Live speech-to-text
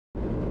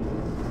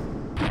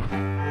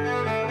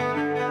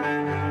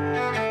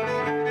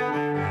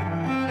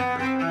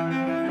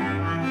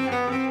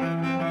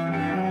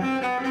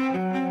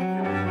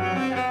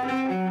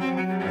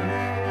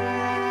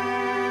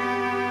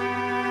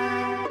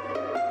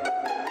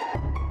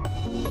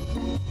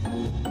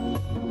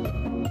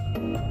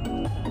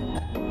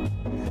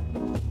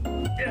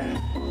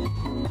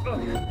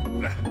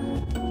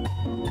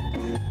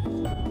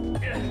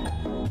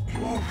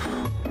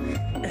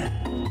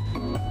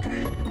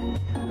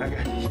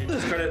Okay, you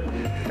just got to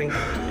think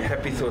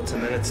happy thoughts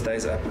and then it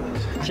stays up.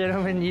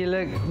 Gentlemen, you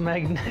look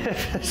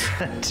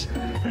magnificent.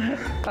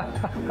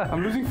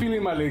 I'm losing feeling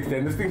in my legs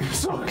then. This thing is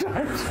so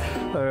tight.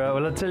 All right,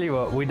 well, I'll tell you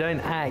what, we don't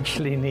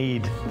actually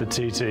need the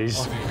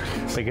tutus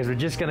because we're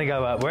just going to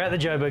go up. We're at the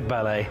Joburg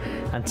Ballet,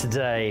 and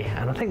today,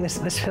 and I think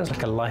this feels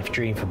like a life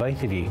dream for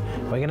both of you,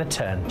 we're going to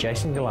turn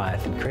Jason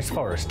Goliath and Chris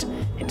Forrest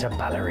into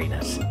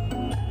ballerinas.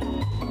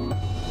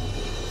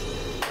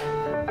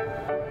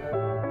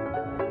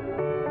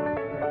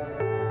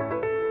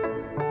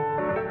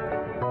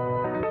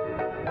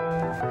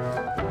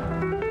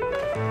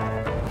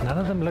 None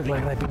of them look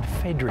like they've been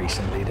fed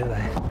recently, do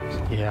they?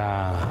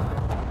 Yeah.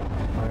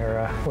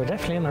 We're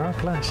definitely in the right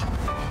place.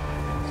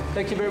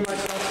 Thank you very much,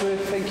 Alfred.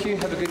 Thank you.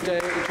 Have a good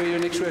day. Enjoy your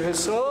next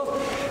rehearsal.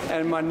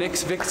 And my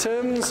next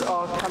victims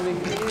are coming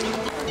in.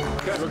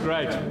 You were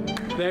great.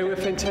 They were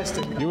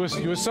fantastic. You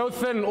were so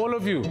thin, all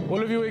of you.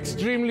 All of you were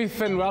extremely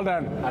thin. Well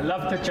done. I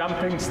love the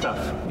jumping stuff.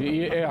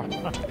 Yeah.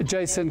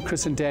 Jason,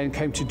 Chris and Dan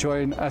came to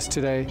join us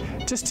today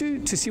just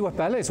to see what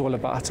ballet is all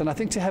about, and I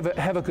think to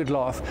have a good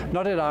laugh,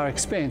 not at our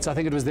expense. I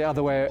think it was the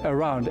other way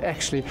around,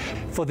 actually.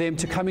 For them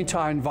to come into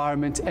our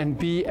environment and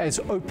be as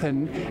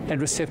open and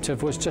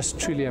receptive was just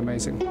truly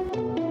amazing.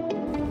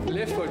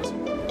 Left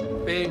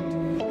foot,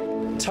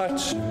 bend,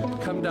 touch,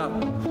 come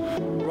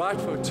down. Right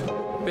foot,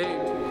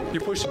 bend, you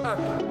push up,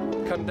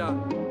 come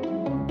down.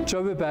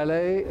 Joburg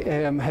Ballet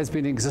has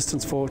been in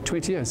existence for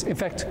 20 years. In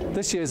fact,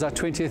 this year is our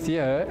 20th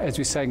year, as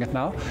we're saying it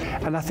now.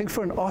 And I think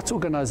for an arts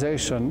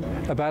organization,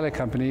 a ballet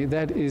company,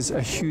 that is a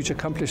huge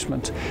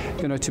accomplishment,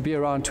 you know, to be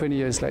around 20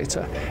 years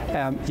later.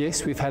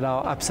 Yes, we've had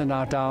our ups and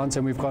our downs,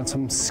 and we've got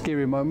some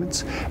scary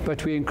moments,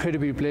 but we're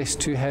incredibly blessed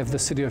to have the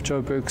city of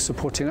Joburg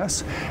supporting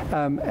us,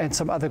 and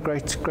some other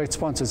great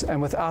sponsors.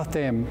 And without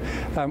them,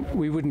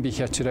 we wouldn't be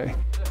here today.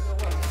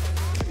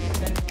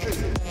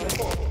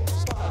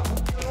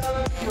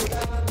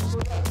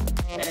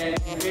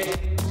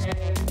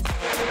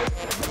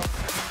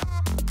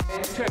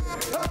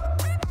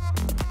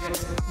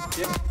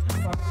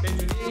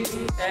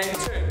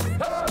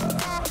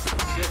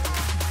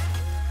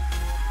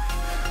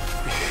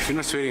 If you're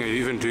not sweating, are you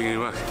even doing any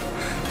work?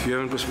 If you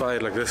haven't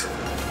perspired like this,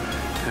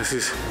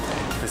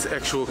 it's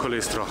actual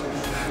cholesterol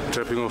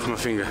dripping off my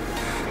finger.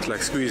 It's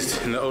like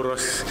squeezed in the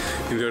Oros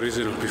in the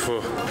original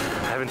before.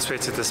 I haven't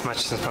sweated this much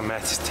since my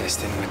maths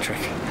test in matric.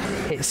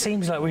 It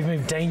seems like we've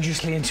moved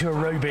dangerously into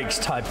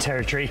aerobics type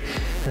territory.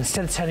 And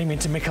instead of turning me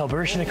into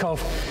Nicholl,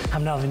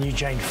 I'm now the new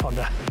Jane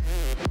Fonda.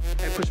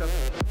 And push up.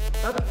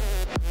 Up.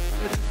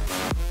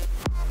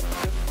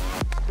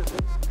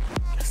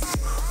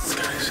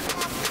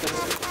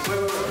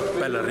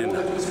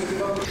 Ballerina.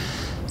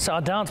 So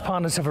our dance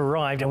partners have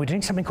arrived, and we're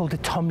doing something called the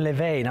Tom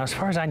Levé. Now, as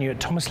far as I knew,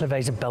 Thomas Levé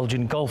is a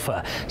Belgian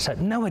golfer, so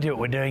no idea what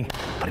we're doing,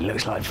 but it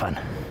looks like fun.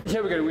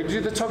 Here we go. We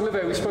do the Tom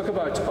Levé we spoke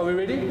about. Are we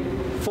ready?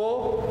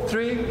 4,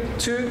 3,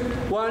 2,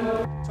 1.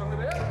 Tom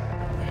Levé.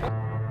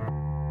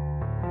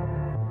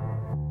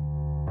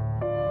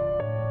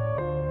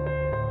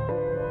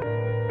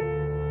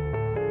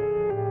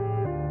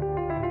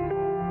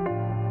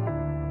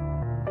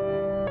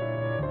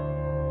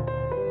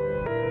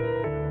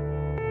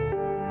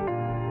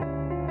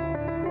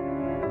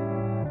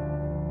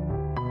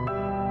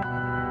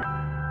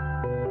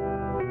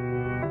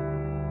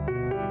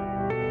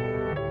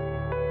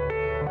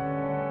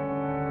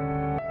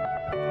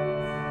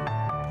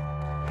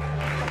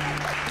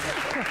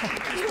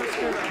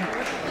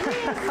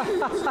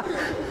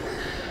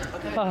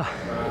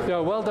 Yeah,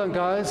 well done,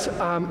 guys.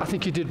 I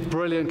think you did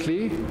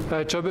brilliantly.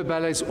 Joburg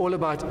Ballet is all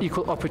about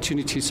equal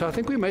opportunity, so I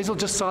think we may as well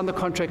just sign the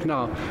contract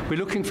now. We're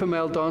looking for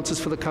male dancers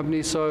for the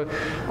company, so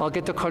I'll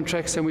get the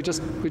contracts and we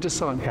just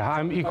sign. Yeah,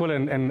 I'm equal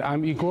and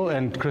I'm equal,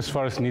 and Chris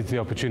Forrest needs the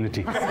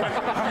opportunity. So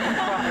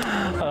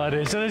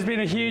there's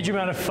been a huge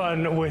amount of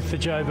fun with the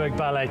Joburg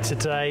Ballet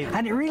today,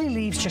 and it really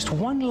leaves just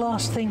one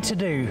last thing to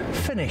do: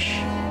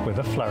 finish with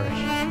a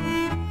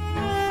flourish.